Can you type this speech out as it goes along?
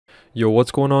Yo,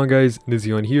 what's going on guys?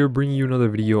 Nizion here, bringing you another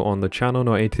video on the channel.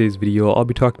 Now in today's video I'll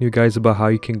be talking to you guys about how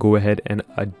you can go ahead and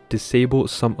disable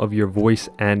some of your voice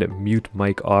and mute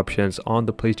mic options on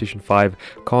the PlayStation 5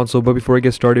 console. But before I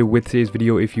get started with today's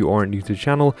video, if you aren't new to the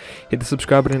channel, hit the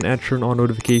subscribe button and turn on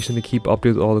notification to keep up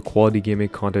with all the quality gaming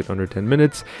content under 10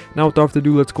 minutes. Now without further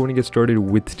ado, let's go and get started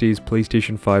with today's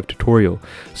PlayStation 5 tutorial.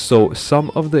 So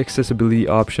some of the accessibility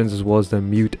options as well as the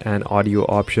mute and audio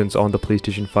options on the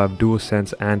PlayStation 5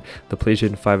 DualSense and the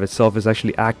PlayStation 5 itself is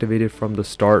actually activated from the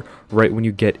start right when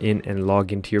you get in and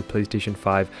log into your PlayStation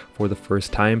 5 for the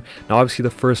first time. Now obviously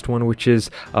the first one, which is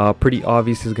pretty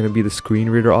obvious, is going to be the screen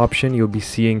reader option. You'll be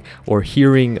seeing or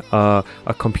hearing a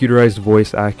computerized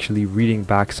voice actually reading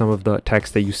back some of the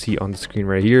text that you see on the screen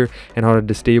right here. And how to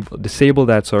disable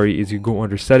that, is you go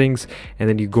under settings and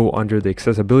then you go under the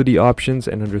accessibility options,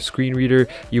 and under screen reader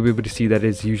you'll be able to see that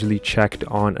it's usually checked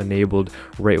on enabled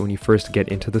right when you first get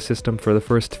into the system for the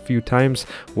first few times.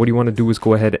 What you want to do is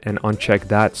go ahead and uncheck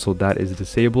that so that is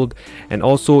disabled. And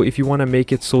also, if you want to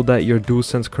make it so that your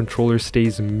DualSense controller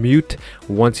stays mute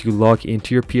once you log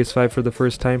into your PS5 for the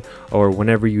first time, or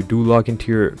whenever you do log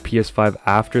into your PS5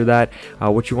 after that,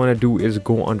 what you want to do is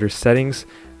go under settings.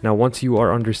 Now once you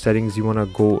are under settings, you want to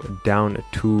go down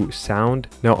to sound.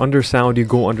 Now under sound you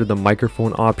go under the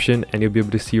microphone option, and you'll be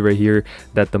able to see right here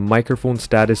that the microphone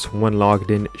status when logged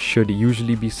in should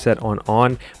usually be set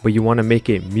on, but you want to make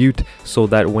it mute so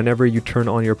that whenever you turn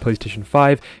on your PlayStation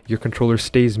 5, your controller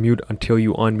stays mute until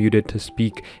you unmute it to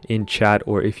speak in chat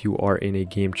or if you are in a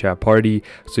game chat party.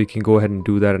 So you can go ahead and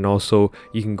do that, and also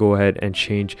you can go ahead and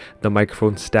change the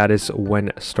microphone status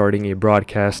when starting a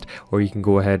broadcast, or you can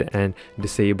go ahead and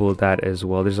disable that as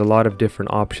well. There's a lot of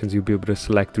different options you'll be able to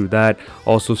select through that.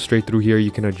 Also straight through here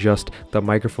you can adjust the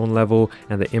microphone level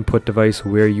and the input device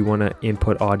where you want to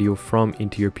input audio from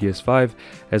into your PS5,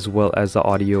 as well as the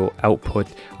audio output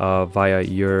via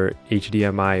your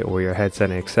HDMI or your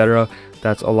headset, etc.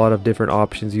 That's a lot of different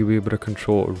options you'll be able to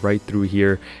control right through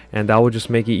here, and that will just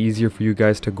make it easier for you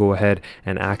guys to go ahead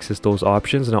and access those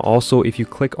options. Now also, if you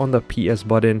click on the PS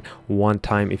button one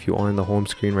time, if you are on the home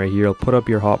screen right here, it'll put up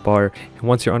your hotbar, and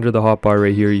once you're under the hotbar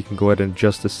right here, you can go ahead and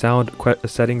adjust the sound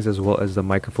settings as well as the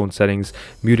microphone settings,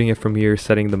 muting it from here,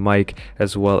 setting the mic,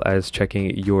 as well as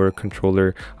checking your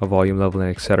controller volume level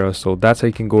and etc. So that's how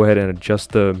you can go ahead and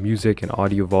adjust the music and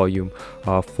audio volume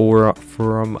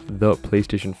from the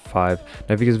PlayStation 5.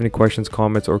 Now if you guys have any questions,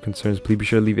 comments, or concerns, please be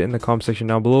sure to leave it in the comment section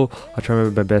down below. I'll try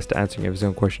my best to answering every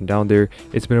single question down there.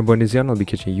 It's been a boy Nizion. I'll be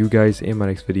catching you guys in my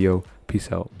next video.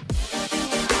 Peace out.